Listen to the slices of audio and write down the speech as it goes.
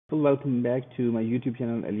So welcome back to my YouTube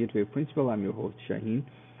channel, Elliott Wave Principal. I'm your host, Shaheen.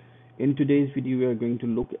 In today's video, we are going to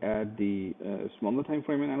look at the smaller time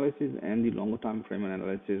frame analysis and the longer time frame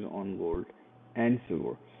analysis on gold and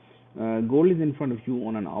silver. Gold is in front of you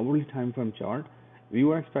on an hourly time frame chart. We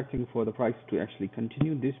were expecting for the price to actually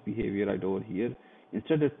continue this behavior right over here.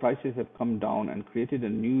 Instead, the prices have come down and created a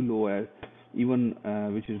new low as even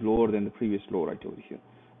which is lower than the previous low right over here.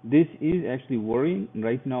 This is actually worrying.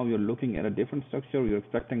 Right now, we are looking at a different structure. We are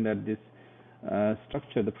expecting that this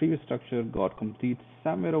structure, the previous structure, got complete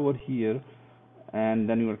somewhere over here, and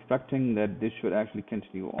then we are expecting that this should actually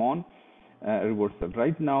continue on reversal.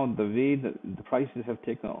 Right now, the way that the prices have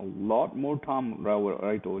taken a lot more time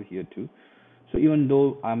right over here too. So even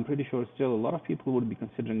though I'm pretty sure still a lot of people would be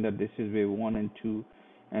considering that this is wave 1 and 2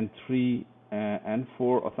 and 3 and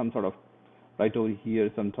 4 or some sort of right over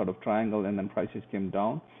here, some sort of triangle, and then prices came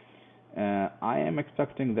down. I am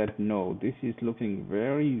expecting that no, this is looking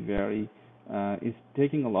very, is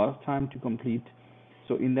taking a lot of time to complete.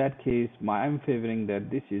 So in that case, I'm favoring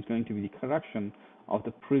that this is going to be the correction of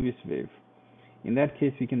the previous wave. In that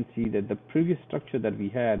case, we can see that the previous structure that we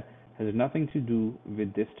had has nothing to do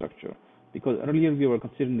with this structure, because earlier we were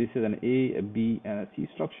considering this as an A, a B, and a C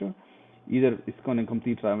structure. Either it's going to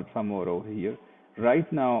complete somewhere over here.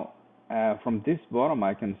 Right now, from this bottom,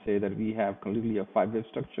 I can say that we have completely a 5-wave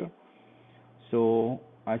structure. So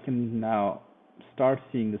I can now start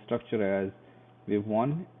seeing the structure as wave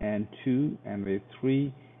 1 and 2 and wave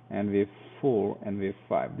 3 and wave 4 and wave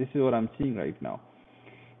 5. This is what I'm seeing right now.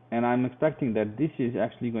 And I'm expecting that this is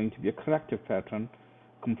actually going to be a corrective pattern,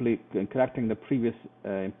 correcting the previous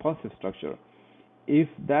impulsive structure. If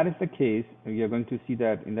that is the case, we are going to see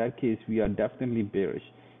that in that case, we are definitely bearish.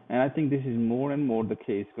 And I think this is more and more the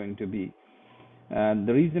case going to be.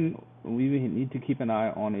 The reason we need to keep an eye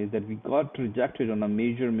on is that we got rejected on a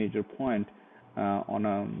major point on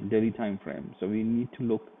a daily time frame. So we need to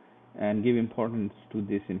look and give importance to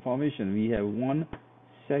this information. We have 1,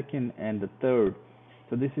 2nd, and the 3rd.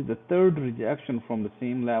 So this is the 3rd rejection from the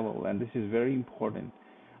same level, and this is very important.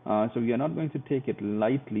 So we are not going to take it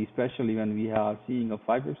lightly, especially when we are seeing a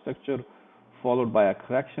 5-wave structure followed by a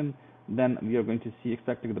correction. Then we are going to see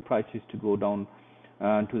expecting the prices to go down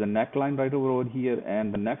to the neckline right over here,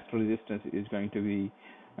 and the next resistance is going to be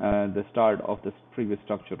the start of this previous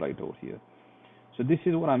structure right over here. So this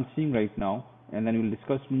is what I'm seeing right now, and then we'll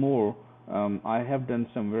discuss more. I have done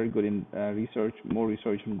some very good more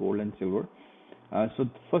research on gold and silver. So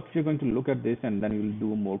first we're going to look at this, and then we'll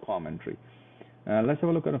do more commentary. Let's have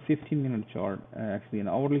a look at a 15-minute chart, actually an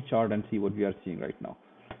hourly chart, and see what we are seeing right now.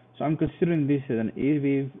 So I'm considering this as an A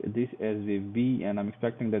wave, this as wave B, and I'm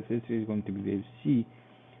expecting that this is going to be wave C.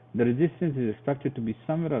 The resistance is expected to be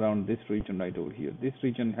somewhere around this region right over here. This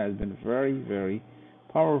region has been very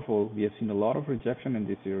powerful. We have seen a lot of rejection in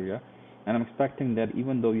this area, and I'm expecting that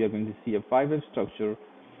even though we are going to see a 5-wave structure,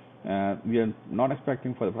 we are not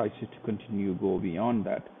expecting for the prices to continue go beyond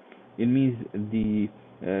that. It means we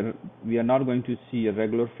are not going to see a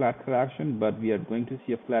regular flat correction, but we are going to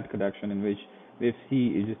see a flat correction in which wave C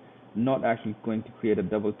is not actually going to create a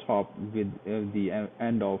double top with the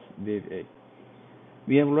end of wave A.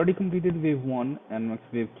 We have already completed wave 1 and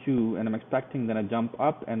wave 2, and I'm expecting then a jump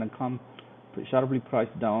up and then come sharply price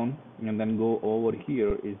down and then go over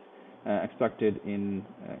here is expected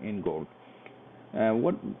in gold.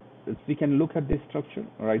 What we can look at this structure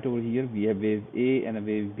right over here. We have wave A and a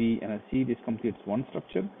wave B and a C. This completes one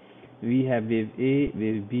structure. We have wave A,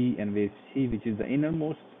 wave B, and wave C, which is the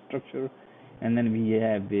innermost structure. And then we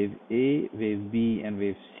have wave A, wave B, and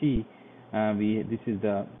wave C. This is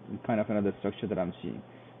the kind of another structure that I'm seeing.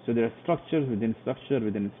 So there are structures within structure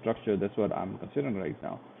within structure. That's what I'm considering right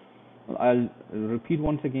now. I'll repeat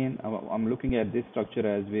once again. I'm looking at this structure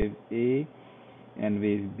as wave A and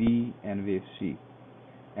wave B and wave C.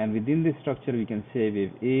 And within this structure, we can say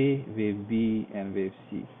wave A, wave B, and wave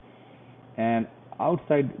C. And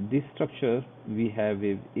outside this structure, we have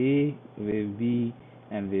wave A, wave B,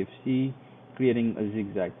 and wave C, creating a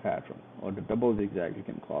zigzag pattern, or the double zigzag you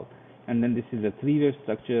can call. And then this is a 3-wave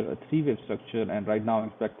structure, and right now I'm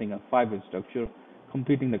expecting a 5-wave structure,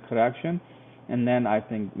 completing the correction, and then I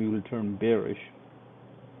think we will turn bearish.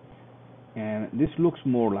 And this looks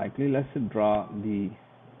more likely. Let's draw the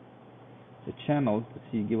channel to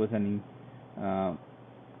see, give us any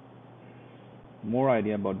more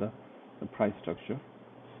idea about the price structure.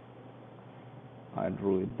 I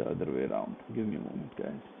drew it the other way around. Give me a moment,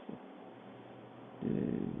 guys.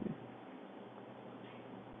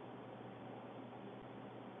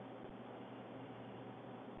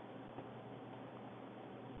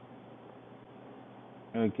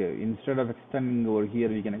 Okay, instead of extending over here,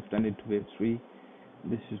 we can extend it to wave 3.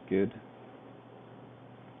 This is good.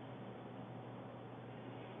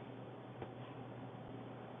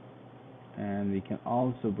 And we can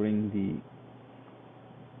also bring the,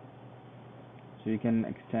 so you can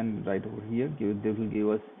extend right over here. This will give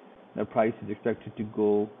us the price is expected to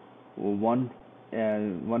go one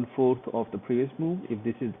fourth of the previous move if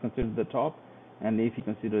this is considered the top, and if you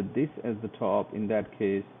consider this as the top, in that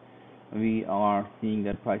case we are seeing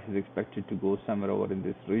that price is expected to go somewhere over in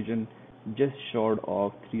this region, just short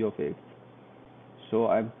of 3 of 8. So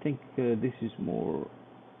I think this is more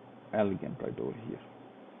elegant right over here.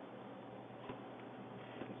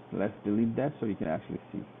 Let's delete that so you can actually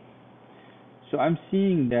see. So I'm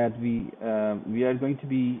seeing that we are going to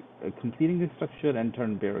be completing this structure and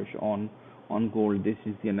turn bearish on gold. This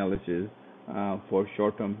is the analysis for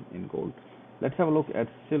short term in gold. Let's have a look at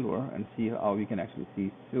silver and see how we can actually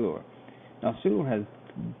see silver. Now silver has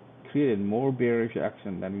created more bearish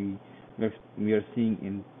action than we are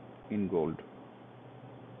seeing in gold.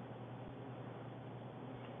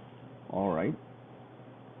 All right.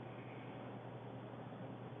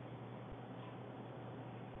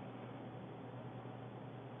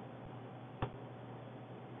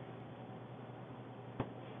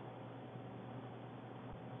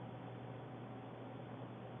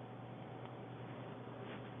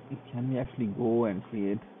 Can we actually go and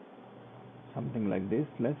create something like this?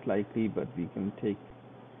 Less likely, but we can take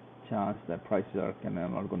chance that prices are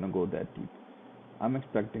not going to go that deep. I'm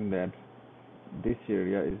expecting that this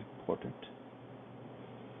area is important.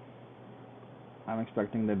 I'm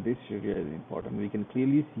expecting that this area is important. We can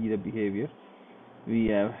clearly see the behavior. We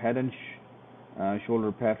have head and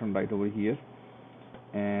shoulder pattern right over here,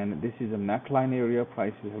 and this is a neckline area.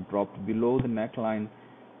 Prices have dropped below the neckline.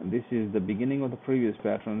 And this is the beginning of the previous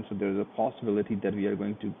pattern, so there is a possibility that we are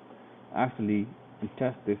going to actually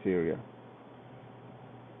test this area.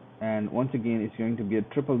 And once again, it's going to be a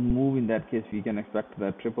triple move. In that case, we can expect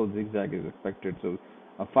that triple zigzag is expected. So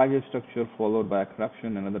a 5-wave structure followed by a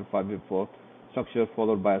correction, another 5-wave structure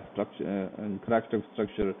followed by a corrective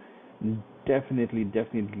structure definitely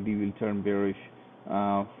will turn bearish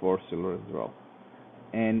for silver as well.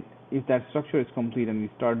 And if that structure is complete and we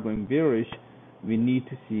start going bearish, we need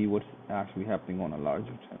to see what's actually happening on a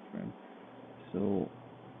larger time frame. So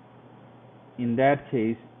in that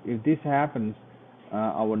case, if this happens,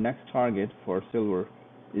 our next target for silver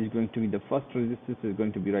is going to be, the first resistance is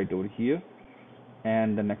going to be right over here,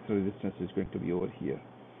 and the next resistance is going to be over here.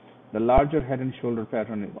 The larger head and shoulder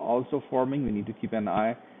pattern is also forming. We need to keep an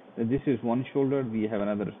eye. This is one shoulder, we have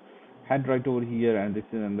another head right over here, and this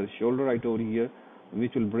is another shoulder right over here,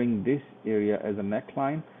 which will bring this area as a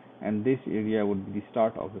neckline, and this area would be the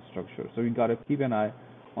start of the structure. So we got to keep an eye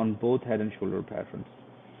on both head and shoulder patterns.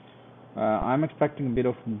 I'm expecting a bit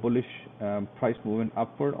of bullish price movement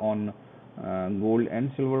upward on gold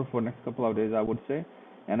and silver for next couple of days, I would say.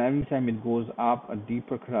 And every time it goes up, a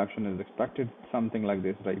deeper correction is expected, something like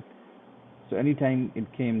this, right? So anytime it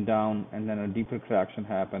came down and then a deeper correction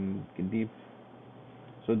happened,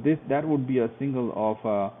 so that would be a signal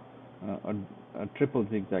of a triple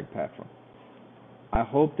zigzag pattern. I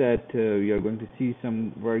hope that we are going to see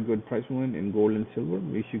some very good price movement in gold and silver.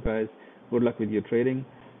 Wish you guys good luck with your trading.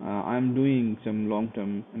 I'm doing some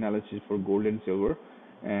long-term analysis for gold and silver,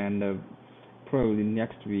 and probably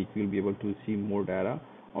next week we'll be able to see more data,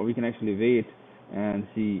 or we can actually wait and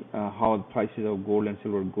see how the prices of gold and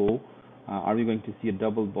silver go. Are we going to see a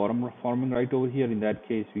double bottom forming right over here? In that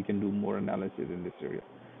case, we can do more analysis in this area.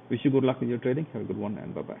 Wish you good luck with your trading. Have a good one,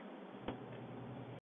 and bye-bye.